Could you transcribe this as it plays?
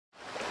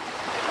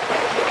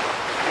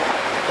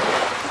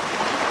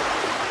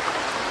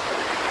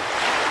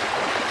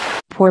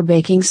Pour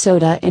baking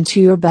soda into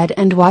your bed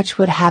and watch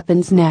what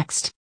happens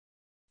next.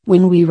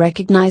 When we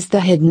recognize the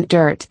hidden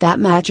dirt that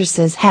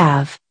mattresses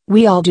have,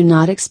 we all do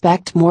not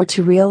expect more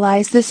to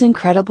realize this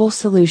incredible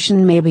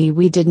solution. Maybe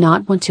we did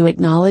not want to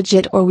acknowledge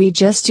it, or we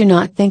just do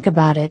not think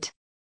about it.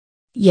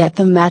 Yet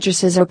the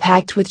mattresses are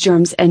packed with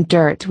germs and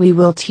dirt. We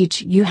will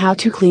teach you how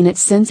to clean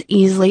it as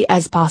easily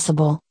as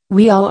possible.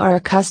 We all are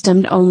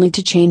accustomed only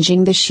to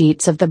changing the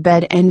sheets of the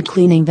bed and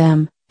cleaning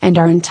them, and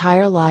our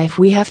entire life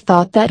we have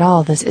thought that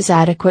all this is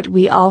adequate.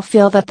 We all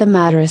feel that the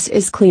mattress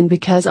is clean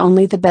because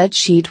only the bed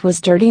sheet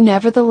was dirty.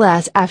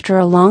 Nevertheless, after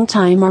a long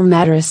time our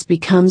mattress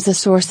becomes a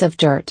source of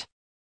dirt.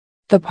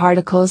 The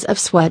particles of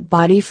sweat,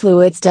 body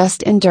fluids,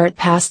 dust and dirt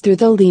pass through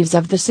the leaves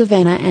of the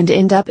savanna and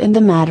end up in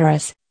the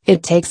mattress.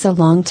 It takes a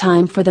long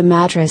time for the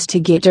mattress to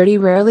get dirty.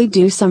 Rarely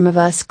do some of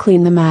us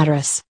clean the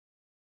mattress.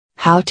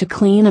 How to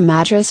clean a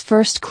mattress?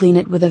 First, clean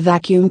it with a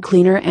vacuum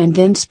cleaner and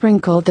then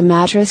sprinkle the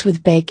mattress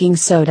with baking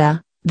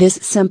soda. This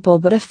simple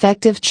but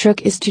effective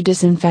trick is to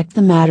disinfect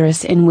the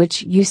mattress in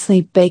which you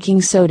sleep.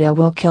 Baking soda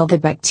will kill the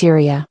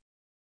bacteria.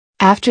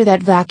 After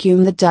that,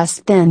 vacuum the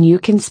dust. Then you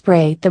can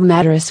spray the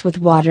mattress with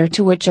water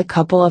to which a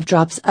couple of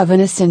drops of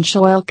an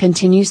essential oil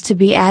continues to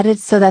be added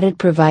so that it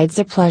provides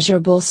a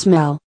pleasurable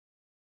smell.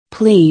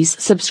 Please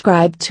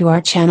subscribe to our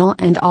channel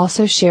and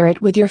also share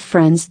it with your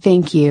friends.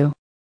 Thank you.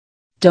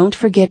 Don't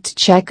forget to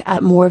check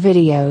out more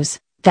videos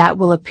that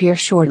will appear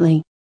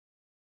shortly.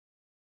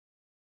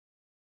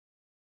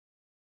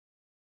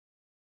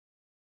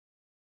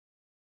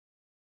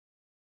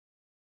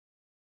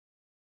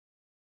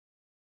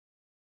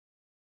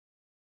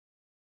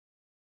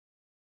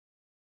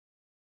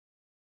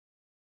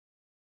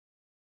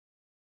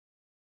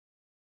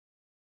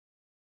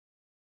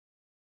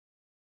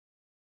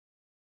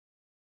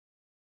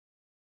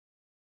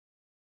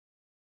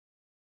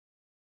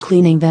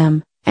 Cleaning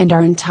them, and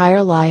our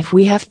entire life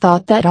we have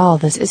thought that all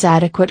this is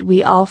adequate.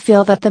 We all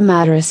feel that the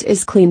mattress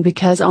is clean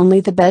because only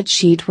the bed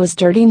sheet was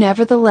dirty.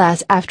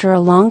 Nevertheless, after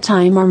a long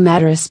time our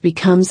mattress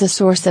becomes a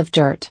source of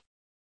dirt.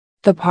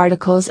 The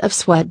particles of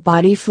sweat,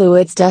 body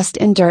fluids, dust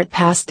and dirt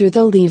pass through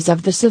the leaves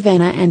of the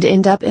savanna and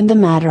end up in the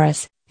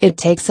mattress. It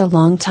takes a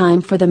long time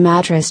for the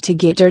mattress to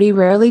get dirty.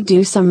 Rarely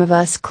do some of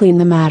us clean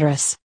the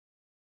mattress.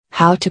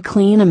 How to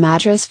clean a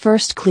mattress?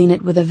 First, clean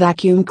it with a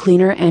vacuum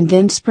cleaner and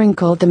then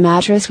sprinkle the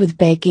mattress with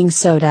baking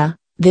soda.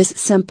 This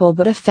simple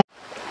but effective.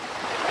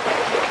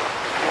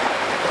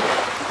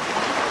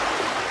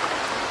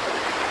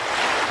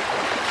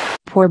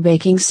 Pour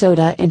baking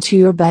soda into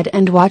your bed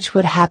and watch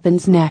what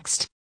happens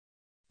next.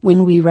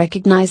 When we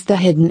recognize the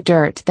hidden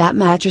dirt that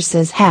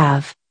mattresses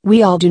have,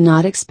 we all do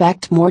not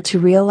expect more to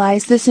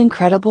realize this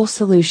incredible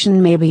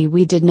solution. Maybe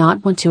we did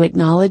not want to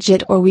acknowledge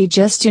it, or we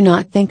just do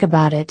not think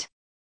about it.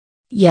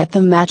 Yet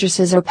the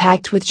mattresses are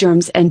packed with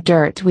germs and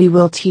dirt. We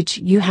will teach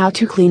you how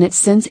to clean it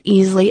as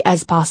easily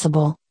as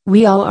possible.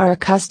 We all are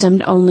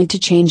accustomed only to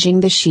changing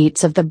the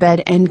sheets of the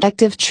bed, and the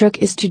effective trick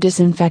is to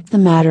disinfect the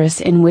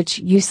mattress in which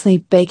you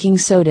sleep. Baking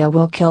soda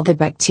will kill the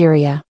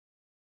bacteria.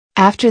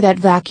 After that,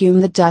 vacuum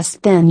the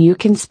dust. Then you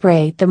can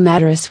spray the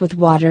mattress with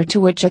water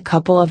to which a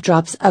couple of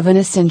drops of an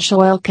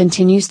essential oil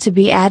continues to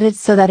be added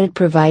so that it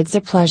provides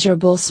a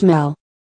pleasurable smell.